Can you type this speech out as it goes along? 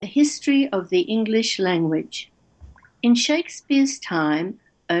The history of the English language. In Shakespeare's time,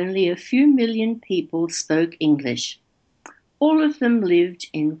 only a few million people spoke English. All of them lived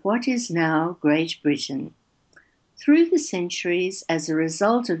in what is now Great Britain. Through the centuries, as a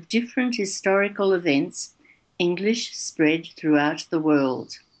result of different historical events, English spread throughout the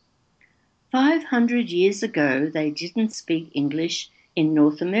world. 500 years ago, they didn't speak English in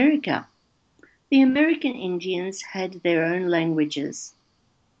North America. The American Indians had their own languages.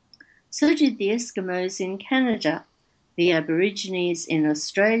 So did the Eskimos in Canada, the Aborigines in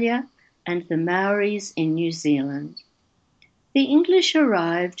Australia, and the Maoris in New Zealand. The English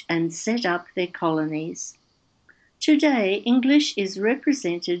arrived and set up their colonies. Today, English is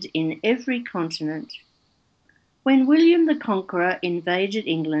represented in every continent. When William the Conqueror invaded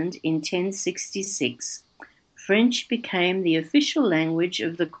England in 1066, French became the official language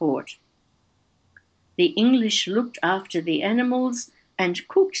of the court. The English looked after the animals and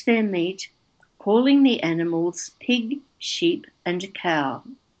cooked their meat, calling the animals pig, sheep, and cow.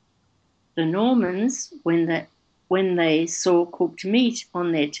 The Normans, when they saw cooked meat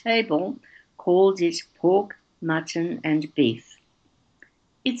on their table, called it pork, mutton, and beef.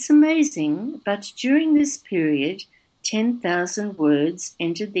 It's amazing, but during this period, 10,000 words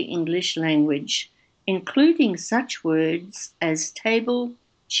entered the English language, including such words as table,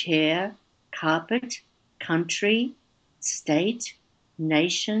 chair, carpet, country, state,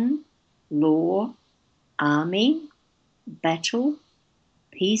 nation, law, army, battle,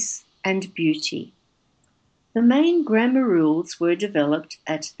 peace, and beauty. The main grammar rules were developed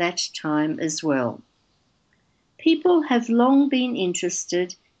at that time as well. People have long been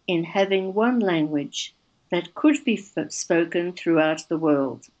interested in having one language that could be spoken throughout the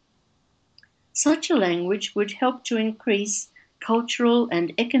world. Such a language would help to increase cultural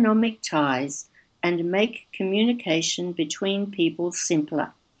and economic ties and make communication between people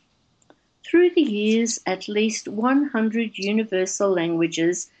simpler. Through the years, at least 100 universal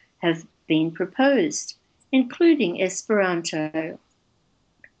languages have been proposed, including Esperanto.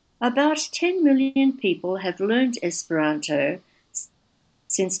 About 10 million people have learned Esperanto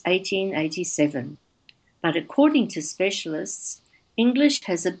since 1887, but according to specialists, English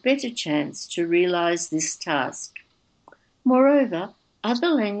has a better chance to realize this task. Moreover, other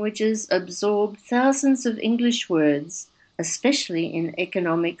languages absorb thousands of English words, especially in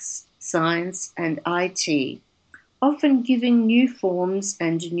economics, science, and IT, often giving new forms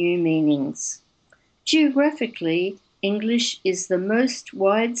and new meanings. Geographically, English is the most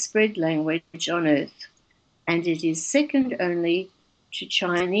widespread language on earth, and it is second only to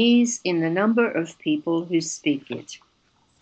Chinese in the number of people who speak it.